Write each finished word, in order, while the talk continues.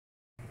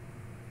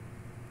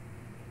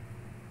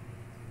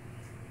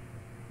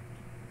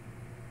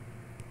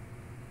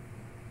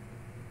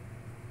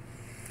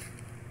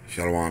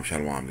Shalom,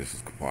 shalom. This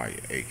is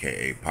Kapadia,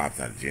 aka Pops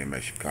out of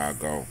GMS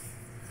Chicago,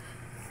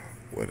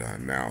 with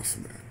an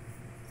announcement.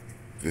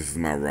 This is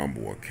my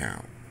Rumble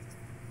account.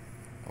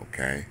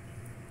 Okay?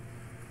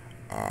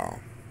 Uh,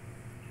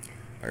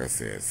 like I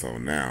said, so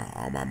now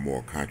all my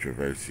more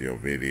controversial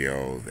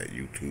videos that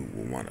YouTube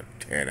will want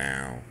to tear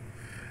down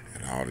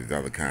and all these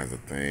other kinds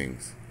of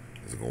things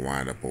is going to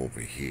wind up over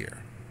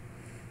here.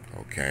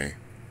 Okay?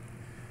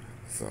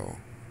 So,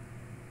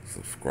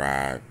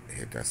 subscribe.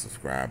 Hit that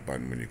subscribe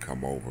button when you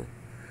come over.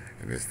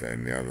 And this, that,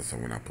 and the other. So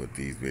when I put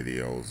these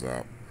videos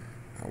up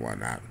and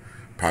whatnot,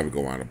 probably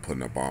go on and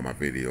putting up all my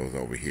videos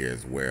over here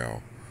as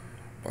well.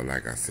 But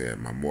like I said,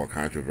 my more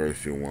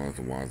controversial ones,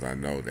 the ones I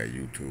know that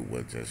YouTube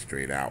will just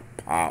straight out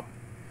pop,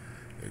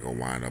 they're going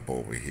to wind up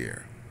over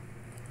here.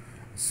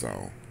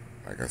 So,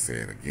 like I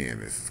said, again,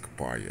 this is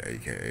Kapadia,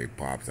 aka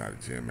Pops out of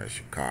GMS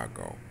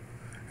Chicago.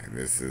 And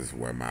this is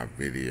where my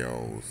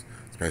videos,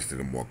 especially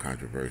the more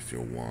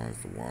controversial ones,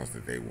 the ones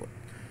that they would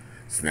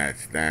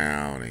snatch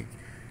down and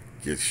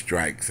get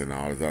strikes and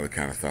all this other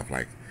kind of stuff.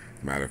 Like,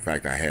 as a matter of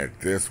fact, I had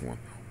this one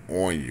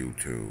on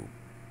YouTube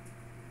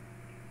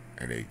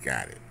and they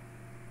got it.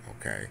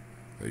 Okay?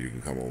 So you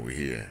can come over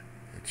here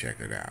and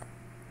check it out.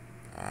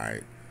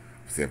 Alright?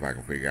 See if I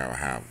can figure out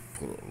how to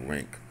put a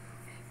link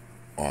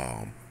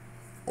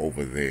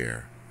over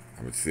there.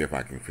 I'm going to see if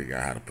I can figure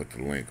out how to put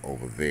the link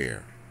over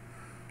there.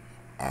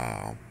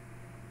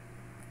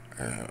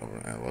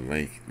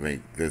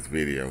 Link this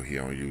video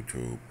here on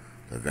YouTube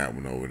to that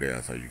one over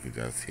there, so you can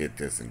just hit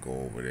this and go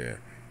over there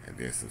and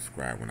then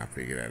subscribe. When I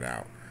figure that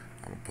out,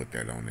 I'm gonna put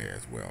that on there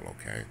as well.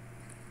 Okay.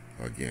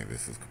 So again,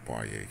 this is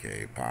Kapadia,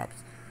 aka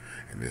Pops,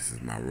 and this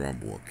is my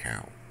Rumble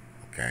account.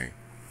 Okay.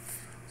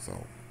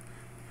 So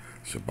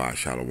Shabbat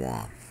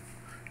Shalom.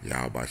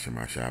 Yahweh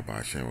Shema Shabbat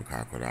Hashem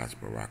Kakodash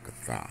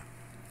Barakathah.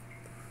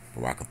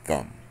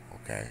 Barakathum.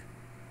 Okay.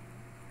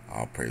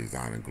 All praise,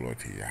 honor, and glory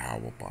to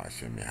Yahweh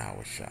Hashem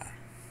Yahweh Shah.